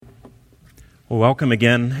Well, welcome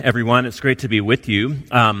again, everyone. It's great to be with you.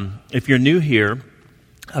 If you're new here,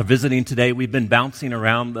 visiting today, we've been bouncing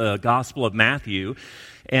around the Gospel of Matthew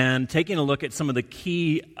and taking a look at some of the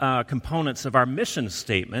key components of our mission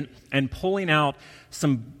statement and pulling out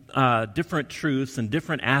some different truths and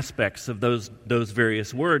different aspects of those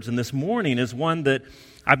various words. And this morning is one that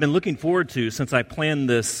I've been looking forward to since I planned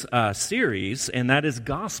this series, and that is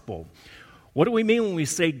gospel. What do we mean when we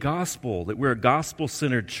say gospel, that we're a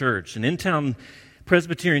gospel-centered church? And In-Town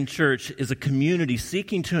Presbyterian Church is a community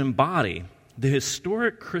seeking to embody the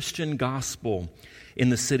historic Christian gospel in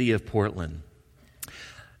the city of Portland.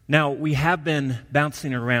 Now, we have been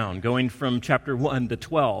bouncing around, going from chapter 1 to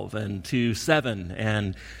 12 and to 7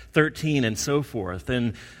 and 13 and so forth.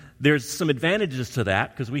 And there's some advantages to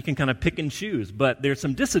that because we can kind of pick and choose, but there's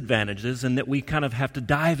some disadvantages in that we kind of have to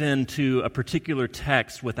dive into a particular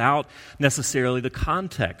text without necessarily the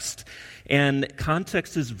context. And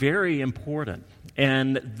context is very important.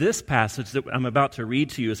 And this passage that I'm about to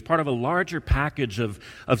read to you is part of a larger package of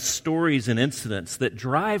stories and incidents that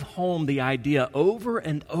drive home the idea over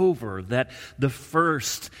and over that the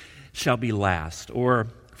first shall be last, or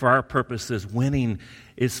for our purposes, winning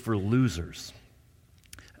is for losers.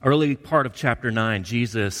 Early part of chapter 9,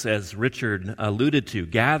 Jesus, as Richard alluded to,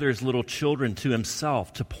 gathers little children to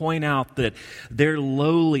himself to point out that their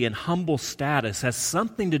lowly and humble status has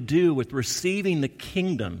something to do with receiving the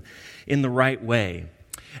kingdom in the right way.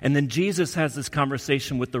 And then Jesus has this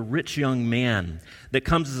conversation with the rich young man that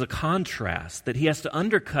comes as a contrast, that he has to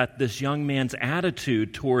undercut this young man's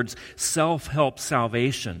attitude towards self-help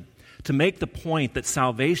salvation to make the point that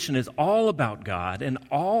salvation is all about God and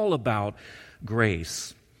all about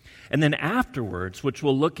grace. And then afterwards, which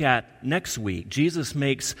we'll look at next week, Jesus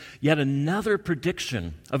makes yet another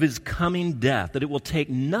prediction of his coming death, that it will take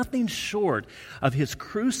nothing short of his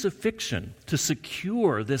crucifixion to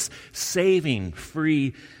secure this saving,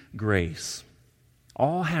 free grace.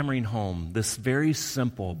 All hammering home this very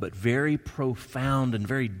simple but very profound and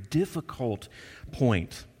very difficult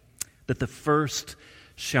point, that the first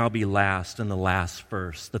shall be last and the last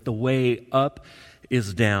first, that the way up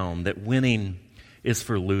is down, that winning is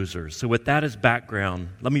for losers. So with that as background,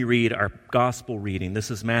 let me read our gospel reading.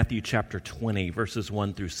 This is Matthew chapter 20, verses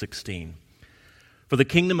 1 through 16. For the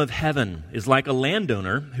kingdom of heaven is like a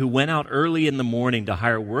landowner who went out early in the morning to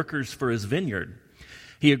hire workers for his vineyard.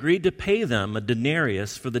 He agreed to pay them a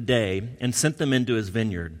denarius for the day and sent them into his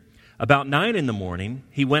vineyard. About 9 in the morning,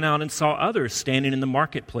 he went out and saw others standing in the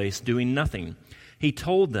marketplace doing nothing. He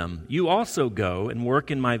told them, "You also go and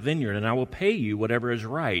work in my vineyard, and I will pay you whatever is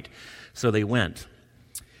right." So they went.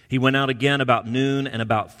 He went out again about noon and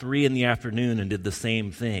about 3 in the afternoon and did the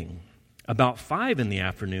same thing. About 5 in the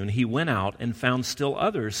afternoon, he went out and found still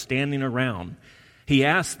others standing around. He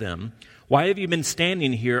asked them, "Why have you been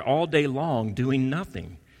standing here all day long doing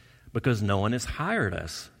nothing?" "Because no one has hired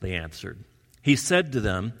us," they answered. He said to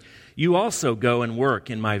them, "You also go and work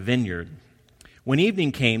in my vineyard." When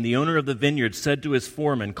evening came, the owner of the vineyard said to his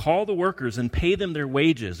foreman, "Call the workers and pay them their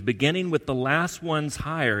wages, beginning with the last ones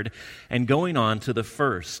hired and going on to the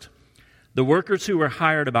first." The workers who were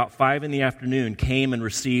hired about 5 in the afternoon came and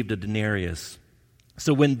received a denarius.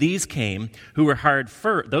 So when those came who were hired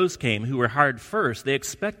first, they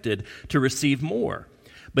expected to receive more.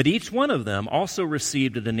 But each one of them also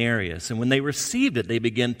received a denarius, and when they received it, they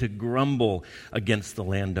began to grumble against the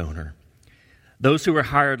landowner. "Those who were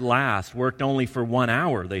hired last worked only for 1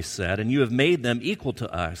 hour," they said, "and you have made them equal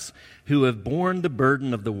to us, who have borne the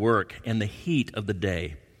burden of the work and the heat of the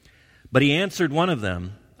day." But he answered one of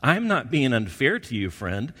them, "I am not being unfair to you,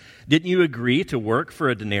 friend. Didn't you agree to work for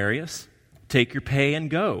a denarius? Take your pay and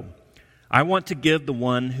go. I want to give the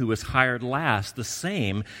one who was hired last the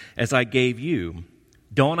same as I gave you.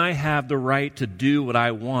 Don't I have the right to do what I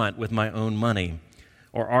want with my own money?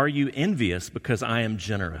 Or are you envious because I am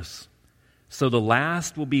generous? So the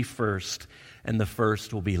last will be first, and the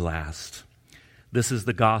first will be last." This is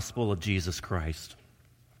the gospel of Jesus Christ.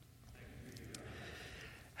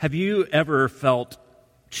 Have you ever felt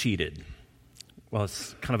cheated? Well,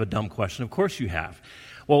 it's kind of a dumb question. Of course you have.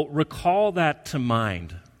 Well, recall that to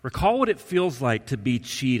mind. Recall what it feels like to be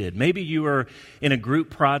cheated. Maybe you are in a group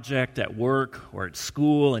project at work or at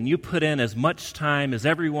school, and you put in as much time as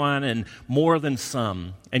everyone and more than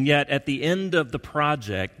some. And yet, at the end of the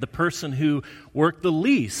project, the person who worked the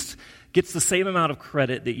least gets the same amount of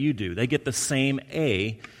credit that you do. They get the same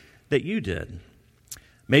A that you did.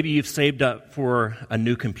 Maybe you've saved up for a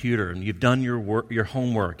new computer, and you've done your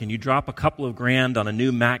homework, and you drop a couple of grand on a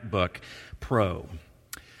new MacBook Pro.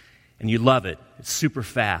 And you love it. It's super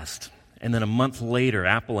fast. And then a month later,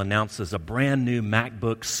 Apple announces a brand new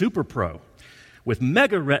MacBook Super Pro with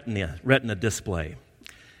mega retina display,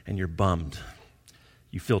 and you're bummed.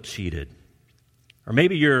 You feel cheated. Or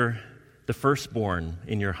maybe you're the firstborn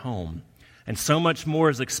in your home, and so much more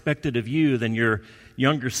is expected of you than your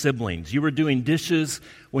younger siblings. You were doing dishes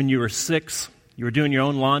when you were 6. You were doing your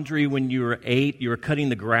own laundry when you were 8. You were cutting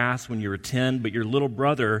the grass when you were 10. But your little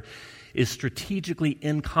brother is strategically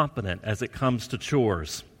incompetent as it comes to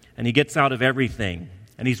chores. And he gets out of everything.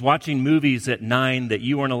 And he's watching movies at 9 that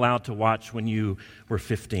you weren't allowed to watch when you were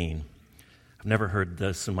 15. I've never heard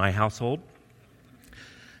this in my household.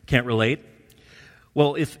 Can't relate.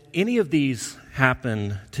 Well, if any of these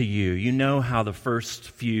happen to you, you know how the first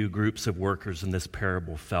few groups of workers in this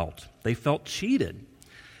parable felt. They felt cheated.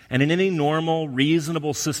 And in any normal,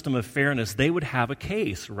 reasonable system of fairness, they would have a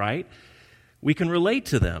case, right? We can relate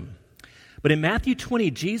to them. But in Matthew 20,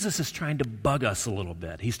 Jesus is trying to bug us a little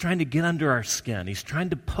bit. He's trying to get under our skin. He's trying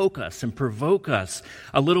to poke us and provoke us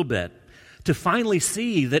a little bit to finally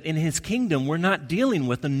see that in his kingdom, we're not dealing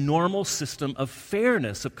with a normal system of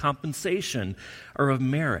fairness, of compensation, or of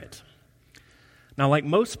merit. Now, like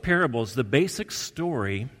most parables, the basic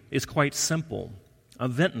story is quite simple. A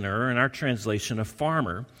vintner, in our translation, a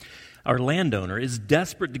farmer, our landowner, is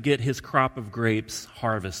desperate to get his crop of grapes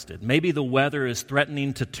harvested. Maybe the weather is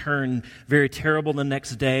threatening to turn very terrible the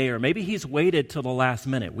next day, or maybe he's waited till the last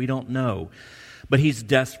minute. We don't know. But he's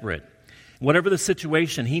desperate. Whatever the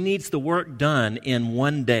situation, he needs the work done in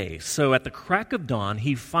one day. So at the crack of dawn,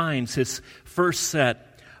 he finds his first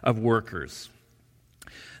set of workers.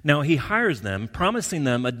 Now, he hires them, promising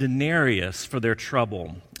them a denarius for their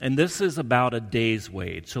trouble. And this is about a day's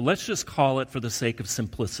wage. So let's just call it, for the sake of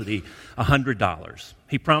simplicity, $100.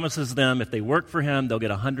 He promises them if they work for him, they'll get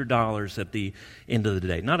 $100 at the end of the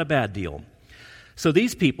day. Not a bad deal. So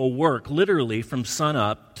these people work literally from sun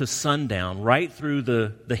up to sundown, right through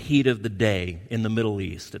the heat of the day in the Middle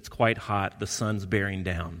East. It's quite hot. The sun's bearing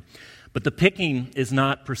down. But the picking is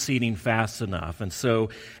not proceeding fast enough. And so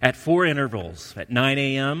at 4 intervals, at 9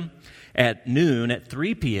 a.m., at noon, at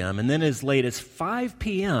 3 p.m., and then as late as 5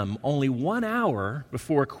 p.m., only 1 hour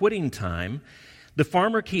before quitting time, the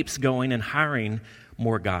farmer keeps going and hiring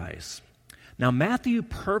more guys. Now, Matthew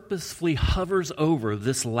purposefully hovers over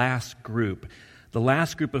this last group, the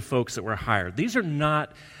last group of folks that were hired. These are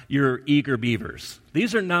not your eager beavers.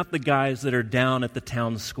 These are not the guys that are down at the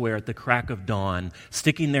town square at the crack of dawn,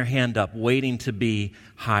 sticking their hand up, waiting to be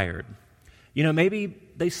hired. You know, maybe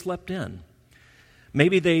they slept in.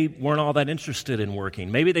 Maybe they weren't all that interested in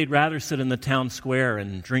working. Maybe they'd rather sit in the town square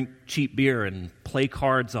and drink cheap beer and play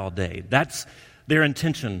cards all day. That's their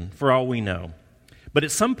intention, for all we know. But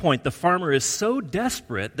at some point, the farmer is so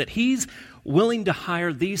desperate that he's willing to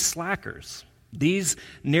hire these slackers, these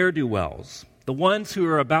ne'er-do-wells, the ones who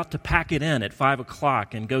are about to pack it in at 5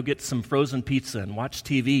 o'clock and go get some frozen pizza and watch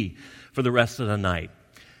TV for the rest of the night.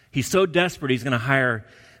 He's so desperate, he's going to hire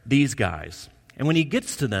these guys. And when he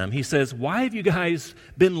gets to them, he says, "Why have you guys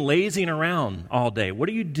been lazing around all day? What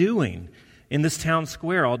are you doing in this town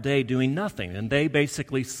square all day doing nothing?" And they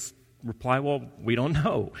basically reply, "Well, we don't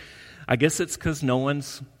know. I guess it's because no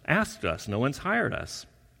one's asked us. No one's hired us."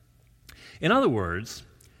 In other words,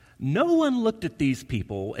 no one looked at these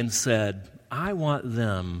people and said, "I want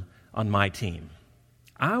them on my team.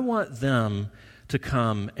 I want them to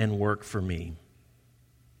come and work for me."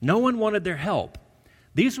 No one wanted their help.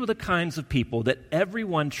 These were the kinds of people that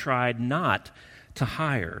everyone tried not to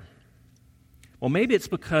hire. Well, maybe it's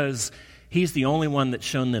because he's the only one that's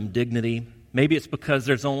shown them dignity. Maybe it's because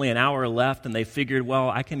there's only an hour left and they figured, well,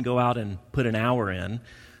 I can go out and put an hour in.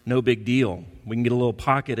 No big deal. We can get a little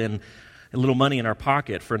a little money in our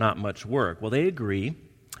pocket for not much work. Well, they agree,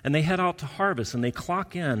 and they head out to harvest, and they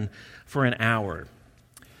clock in for an hour.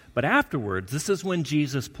 But afterwards, this is when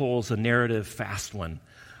Jesus pulls a narrative fast one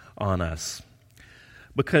on us,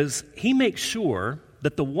 because he makes sure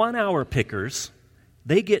that the 1 hour pickers,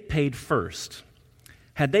 they get paid first.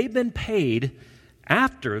 Had they been paid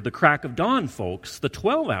after the crack of dawn folks, the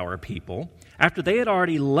 12-hour people, after they had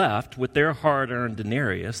already left with their hard-earned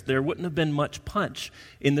denarius, there wouldn't have been much punch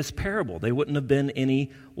in this parable. They wouldn't have been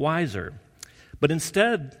any wiser. But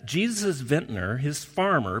instead, Jesus' vintner, his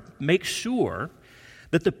farmer, makes sure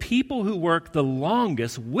that the people who work the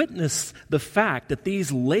longest witness the fact that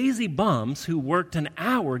these lazy bums who worked an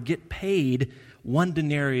hour get paid 1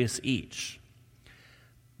 denarius each.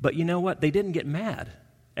 But you know what? They didn't get mad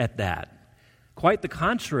at that. Quite the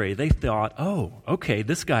contrary. They thought, oh, okay,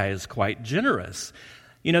 this guy is quite generous.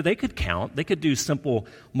 You know, they could count. They could do simple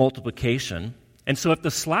multiplication. And so if the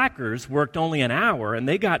slackers worked only an hour and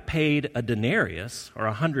they got paid a denarius or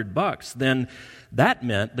 $100, then that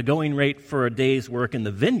meant the going rate for a day's work in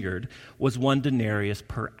the vineyard was 1 denarius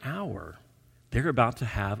per hour. they're about to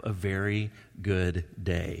have a very good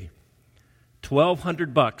day.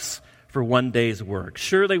 $1,200 for one day's work.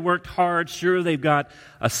 Sure, they worked hard. Sure, they've got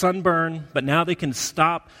a sunburn, but now they can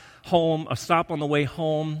stop on the way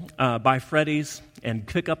home by Freddy's and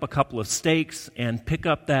pick up a couple of steaks and pick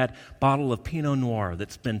up that bottle of Pinot Noir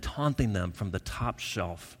that's been taunting them from the top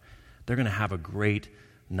shelf. They're going to have a great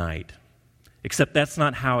night. Except that's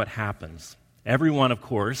not how it happens. Everyone, of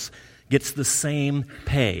course, gets the same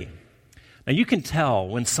pay. Now, you can tell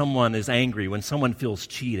when someone is angry, when someone feels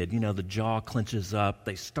cheated. You know, the jaw clenches up.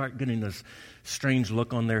 They start getting this strange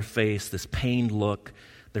look on their face, this pained look.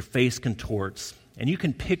 Their face contorts. And you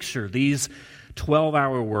can picture these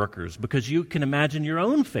 12-hour workers because you can imagine your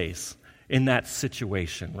own face in that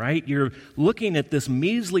situation, right? You're looking at this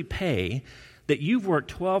measly pay that you've worked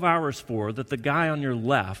 12 hours for, that the guy on your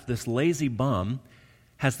left, this lazy bum,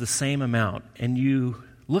 has the same amount. And you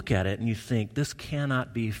look at it and you think, this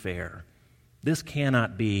cannot be fair. This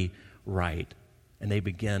cannot be right. And they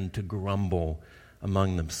begin to grumble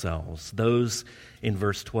among themselves. Those in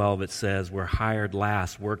verse 12, it says, were hired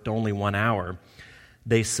last, worked only 1 hour.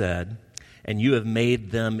 They said, and you have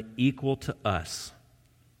made them equal to us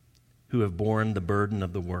who have borne the burden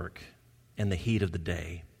of the work and the heat of the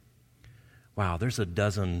day. Wow, there's a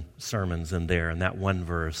dozen sermons in there in that one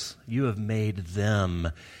verse. You have made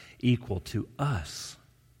them equal to us.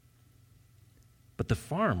 But the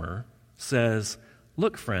farmer says,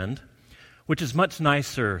 look, friend, which is much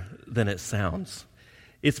nicer than it sounds.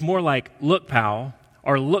 It's more like, look, pal,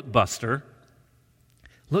 or look, Buster.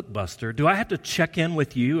 Look, Buster, do I have to check in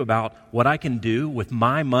with you about what I can do with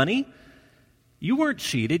my money? You weren't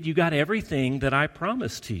cheated. You got everything that I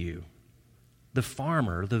promised to you. The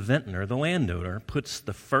farmer, the vintner, the landowner puts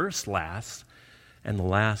the first last and the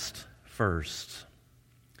last first.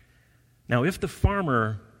 Now, if the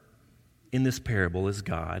farmer in this parable is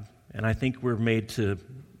God, and I think we're made to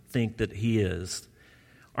think that he is,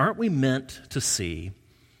 aren't we meant to see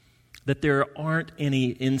that there aren't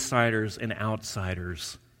any insiders and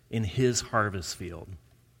outsiders in his harvest field?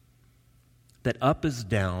 That up is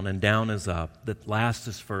down and down is up, that last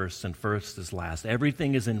is first and first is last.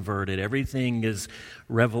 Everything is inverted. Everything is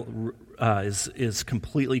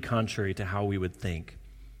completely contrary to how we would think.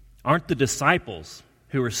 Aren't the disciples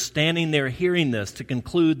who are standing there hearing this to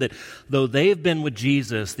conclude that though they've been with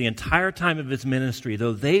Jesus the entire time of his ministry,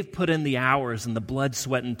 though they've put in the hours and the blood,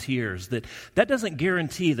 sweat, and tears, that doesn't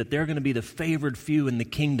guarantee that they're going to be the favored few in the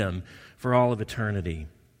kingdom for all of eternity?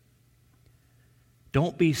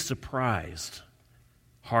 Don't be surprised,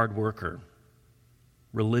 hard worker,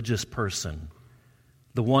 religious person,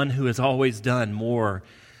 the one who has always done more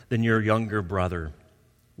than your younger brother,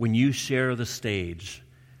 when you share the stage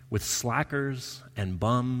with slackers and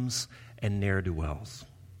bums and ne'er-do-wells.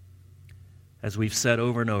 As we've said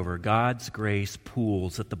over and over, God's grace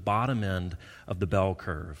pools at the bottom end of the bell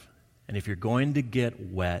curve. And if you're going to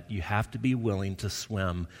get wet, you have to be willing to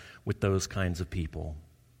swim with those kinds of people.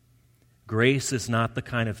 Grace is not the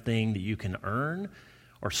kind of thing that you can earn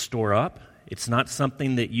or store up. It's not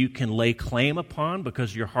something that you can lay claim upon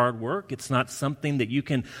because of your hard work. It's not something that you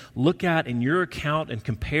can look at in your account and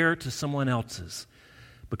compare to someone else's.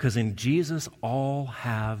 Because in Jesus, all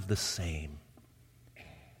have the same.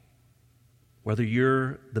 Whether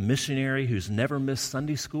you're the missionary who's never missed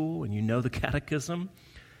Sunday school and you know the catechism,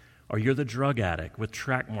 or you're the drug addict with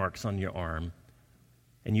track marks on your arm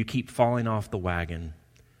and you keep falling off the wagon,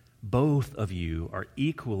 both of you are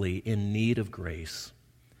equally in need of grace.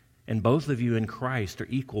 And both of you in Christ are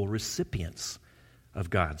equal recipients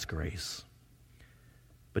of God's grace.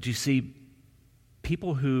 But you see,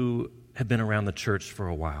 people who have been around the church for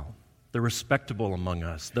a while, they're respectable among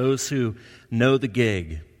us, those who know the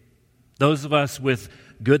gig, those of us with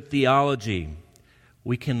good theology,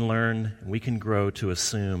 we can learn and we can grow to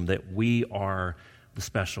assume that we are the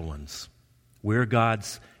special ones. We're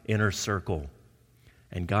God's inner circle.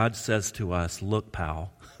 And God says to us, look,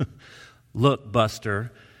 pal, look,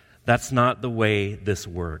 Buster, that's not the way this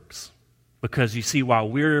works. Because you see, while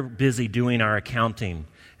we're busy doing our accounting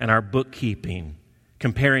and our bookkeeping,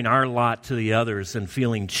 comparing our lot to the others and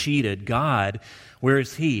feeling cheated, God, where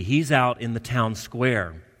is he? He's out in the town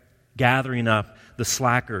square, gathering up the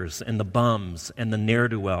slackers and the bums and the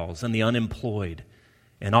ne'er-do-wells and the unemployed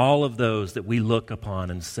and all of those that we look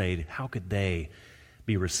upon and say, how could they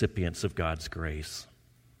be recipients of God's grace?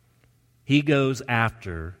 He goes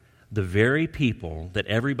after the very people that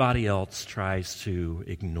everybody else tries to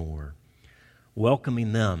ignore,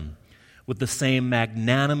 welcoming them with the same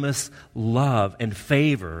magnanimous love and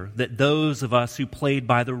favor that those of us who played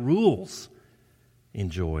by the rules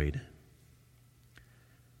enjoyed.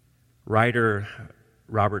 Writer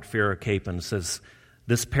Robert Farrar Capon says,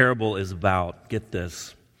 this parable is about, get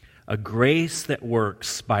this, a grace that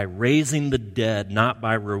works by raising the dead, not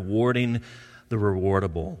by rewarding the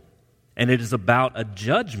rewardable. And it is about a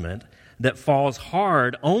judgment that falls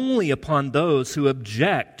hard only upon those who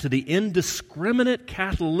object to the indiscriminate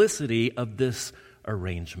catholicity of this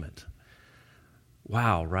arrangement.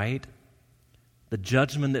 Wow, right? The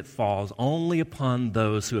judgment that falls only upon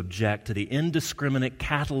those who object to the indiscriminate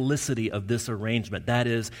catholicity of this arrangement. That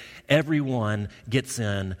is, everyone gets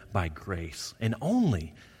in by grace, and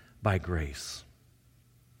only by grace.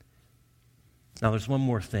 Now, there's one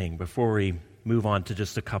more thing before we move on to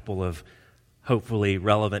just a couple of hopefully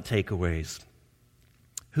relevant takeaways.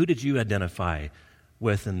 Who did you identify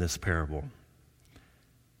with in this parable?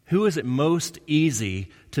 Who is it most easy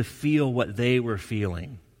to feel what they were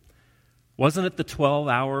feeling? Wasn't it the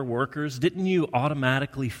 12-hour workers? Didn't you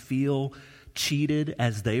automatically feel cheated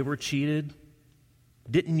as they were cheated?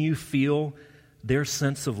 Didn't you feel their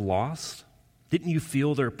sense of loss? Didn't you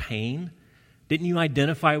feel their pain? Didn't you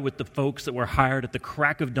identify with the folks that were hired at the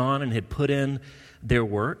crack of dawn and had put in their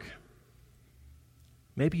work?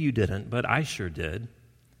 Maybe you didn't, but I sure did.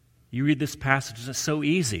 You read this passage, and it's so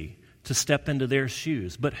easy to step into their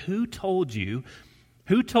shoes. But who told you,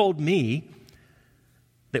 who told me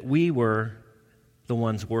that we were the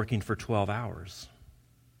ones working for 12 hours?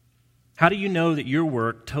 How do you know that your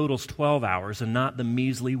work totals 12 hours and not the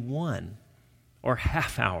measly 1 or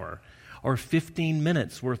half hour or 15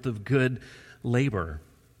 minutes worth of good labor?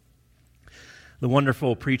 The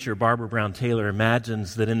wonderful preacher Barbara Brown Taylor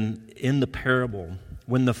imagines that in the parable,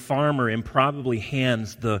 when the farmer improbably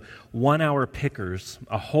hands the 1-hour pickers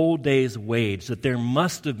a whole day's wage, that there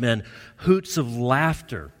must have been hoots of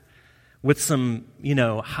laughter with some,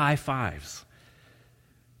 high fives.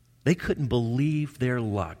 They couldn't believe their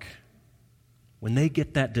luck. When they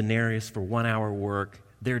get that denarius for 1 hour work,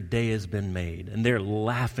 their day has been made, and they're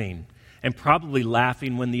laughing, and probably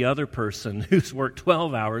laughing when the other person who's worked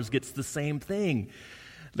 12 hours gets the same thing.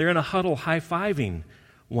 They're in a huddle high-fiving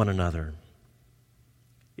one another.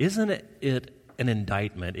 Isn't it an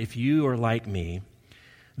indictment, if you are like me,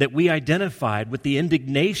 that we identified with the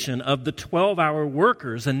indignation of the 12-hour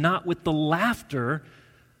workers and not with the laughter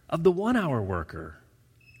of the 1-hour worker?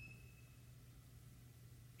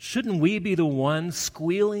 Shouldn't we be the ones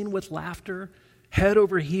squealing with laughter, head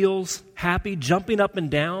over heels, happy, jumping up and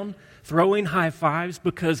down, throwing high fives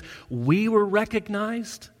because we were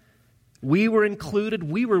recognized, we were included,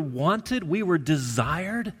 we were wanted, we were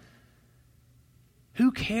desired?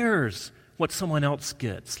 Who cares what someone else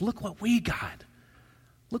gets? Look what we got.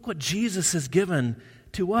 Look what Jesus has given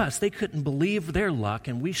to us. They couldn't believe their luck,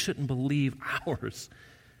 and we shouldn't believe ours.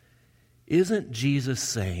 Isn't Jesus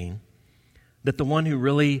saying that the one who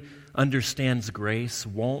really understands grace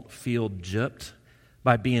won't feel gypped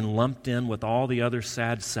by being lumped in with all the other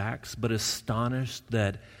sad sacks, but astonished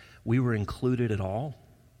that we were included at all?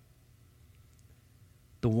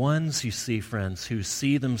 The ones, you see, friends, who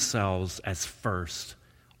see themselves as first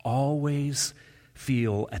always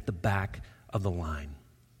feel at the back of the line.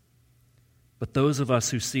 But those of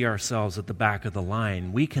us who see ourselves at the back of the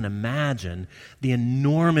line, we can imagine the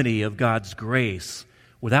enormity of God's grace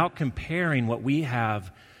without comparing what we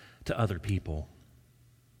have to other people.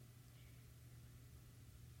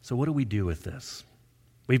 So what do we do with this?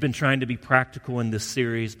 We've been trying to be practical in this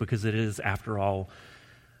series because it is, after all,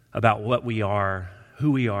 about what we are,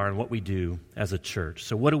 who we are, and what we do as a church.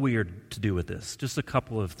 So what are we to do with this? Just a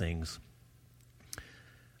couple of things.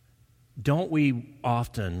 Don't we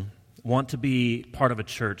often want to be part of a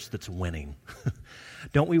church that's winning?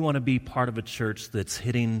 Don't we want to be part of a church that's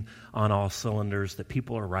hitting on all cylinders, that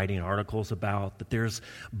people are writing articles about, that there's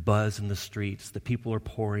buzz in the streets, that people are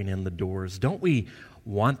pouring in the doors? Don't we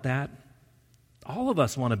want that? All of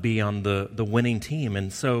us want to be on the winning team.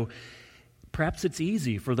 And so perhaps it's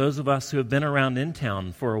easy for those of us who have been around in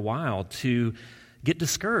town for a while to get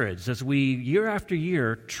discouraged as we, year after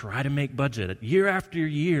year, try to make budget. Year after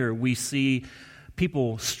year, we see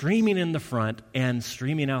people streaming in the front and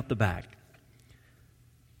streaming out the back,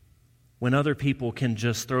 when other people can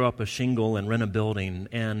just throw up a shingle and rent a building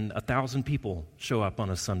and 1,000 people show up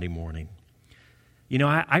on a Sunday morning.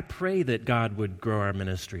 I pray that God would grow our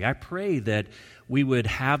ministry. I pray that we would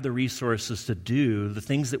have the resources to do the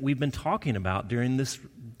things that we've been talking about during this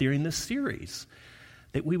series,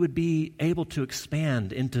 that we would be able to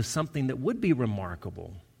expand into something that would be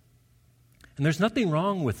remarkable. And there's nothing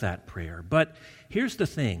wrong with that prayer. But here's the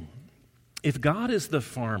thing. If God is the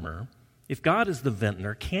farmer, if God is the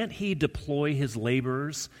vintner, can't he deploy his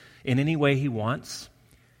laborers in any way he wants?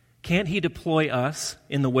 Can't he deploy us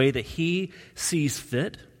in the way that he sees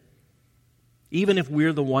fit? Even if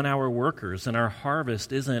we're the 1-hour workers and our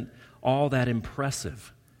harvest isn't all that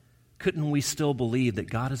impressive, couldn't we still believe that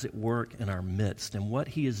God is at work in our midst and what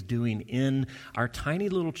he is doing in our tiny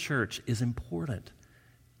little church is important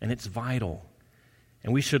and it's vital?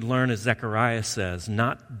 And we should learn, as Zechariah says,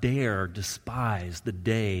 not dare despise the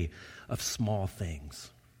day of small things.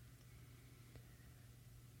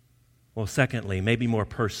 Well, secondly, maybe more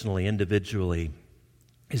personally, individually,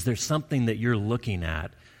 is there something that you're looking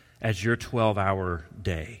at as your 12-hour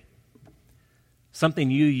day?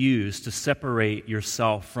 Something you use to separate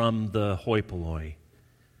yourself from the hoi polloi.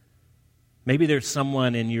 Maybe there's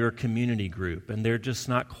someone in your community group and they're just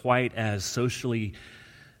not quite as socially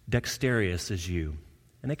dexterous as you.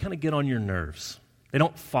 And they kind of get on your nerves. They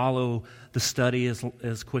don't follow the study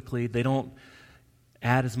as quickly. They don't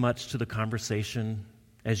add as much to the conversation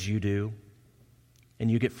as you do.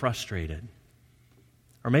 And you get frustrated.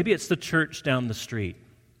 Or maybe it's the church down the street.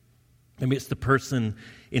 Maybe it's the person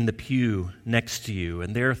in the pew next to you,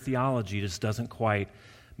 and their theology just doesn't quite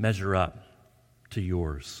measure up to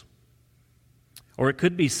yours. Or it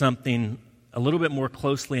could be something a little bit more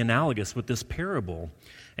closely analogous with this parable.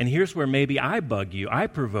 And here's where maybe I bug you, I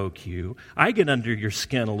provoke you, I get under your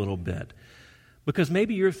skin a little bit. Because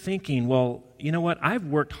maybe you're thinking, well, you know what? I've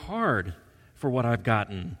worked hard for what I've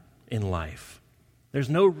gotten in life. There's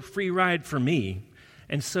no free ride for me.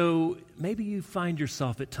 And so maybe you find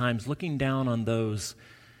yourself at times looking down on those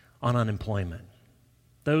on unemployment,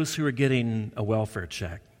 those who are getting a welfare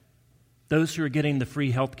check, those who are getting the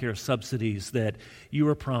free health care subsidies that you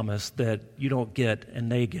were promised that you don't get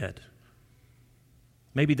and they get.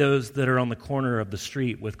 Maybe those that are on the corner of the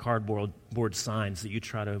street with cardboard signs that you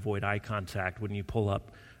try to avoid eye contact when you pull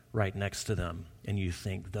up right next to them, and you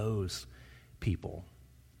think, those people.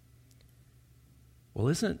 Well,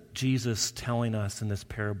 isn't Jesus telling us in this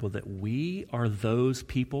parable that we are those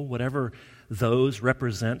people, whatever those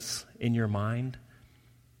represents in your mind?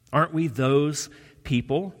 Aren't we those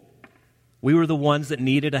people? We were the ones that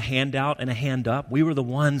needed a handout and a hand up. We were the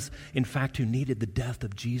ones, in fact, who needed the death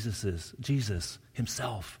of Jesus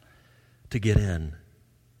himself to get in.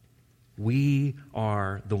 We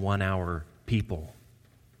are the 1-hour people.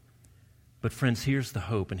 But friends, here's the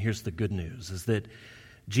hope and here's the good news, is that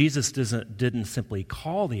Jesus didn't simply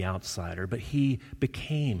call the outsider, but he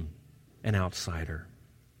became an outsider.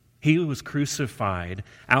 He was crucified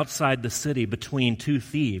outside the city between two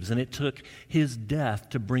thieves, and it took his death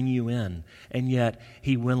to bring you in. And yet,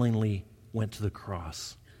 he willingly went to the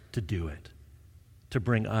cross to do it, to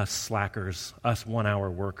bring us slackers, us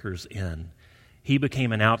 1-hour workers in. He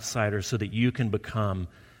became an outsider so that you can become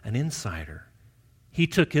an insider. He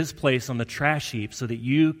took his place on the trash heap so that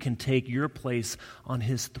you can take your place on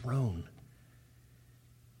his throne.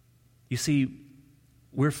 You see,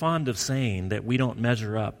 we're fond of saying that we don't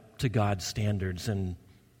measure up to God's standards, and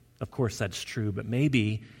of course that's true, but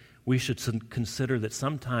maybe we should consider that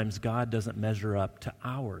sometimes God doesn't measure up to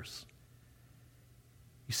ours.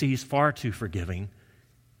 You see, he's far too forgiving.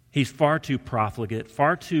 He's far too profligate,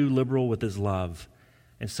 far too liberal with his love,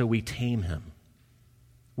 and so we tame him.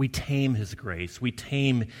 We tame his grace. We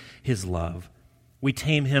tame his love. We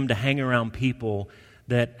tame him to hang around people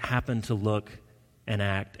that happen to look and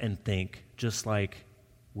act and think just like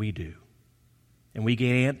we do. And we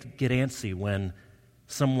get antsy when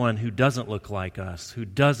someone who doesn't look like us, who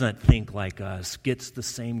doesn't think like us, gets the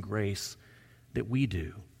same grace that we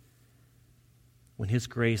do. When his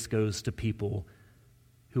grace goes to people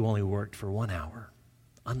who only worked for 1 hour,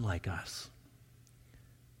 unlike us.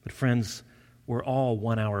 But friends, we're all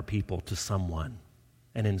 1-hour people to someone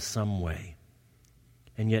and in some way.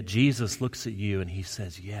 And yet Jesus looks at you and he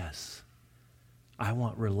says, yes, I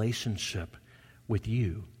want relationship with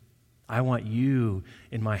you. I want you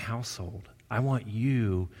in my household. I want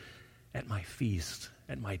you at my feast,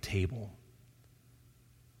 at my table.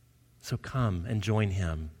 So come and join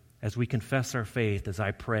him as we confess our faith, as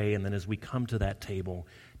I pray, and then as we come to that table,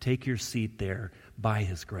 take your seat there by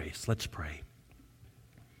his grace. Let's pray.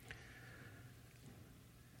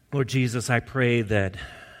 Lord Jesus, I pray that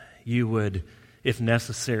you would, if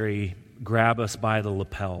necessary, grab us by the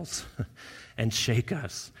lapels and shake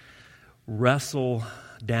us, wrestle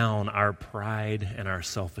down our pride and our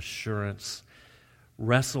self-assurance,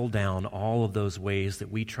 wrestle down all of those ways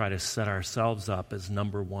that we try to set ourselves up as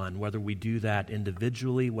number one, whether we do that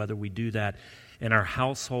individually, whether we do that in our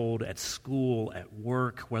household, at school, at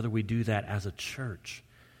work, whether we do that as a church,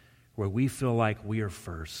 where we feel like we are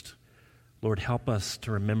first. Lord, help us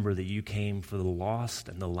to remember that you came for the lost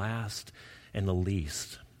and the last and the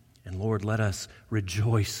least. And Lord, let us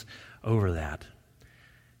rejoice over that.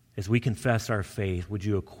 As we confess our faith, would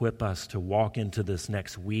you equip us to walk into this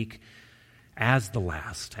next week as the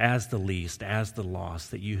last, as the least, as the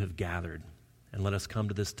lost that you have gathered. And let us come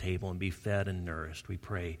to this table and be fed and nourished. We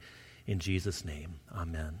pray in Jesus' name.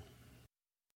 Amen.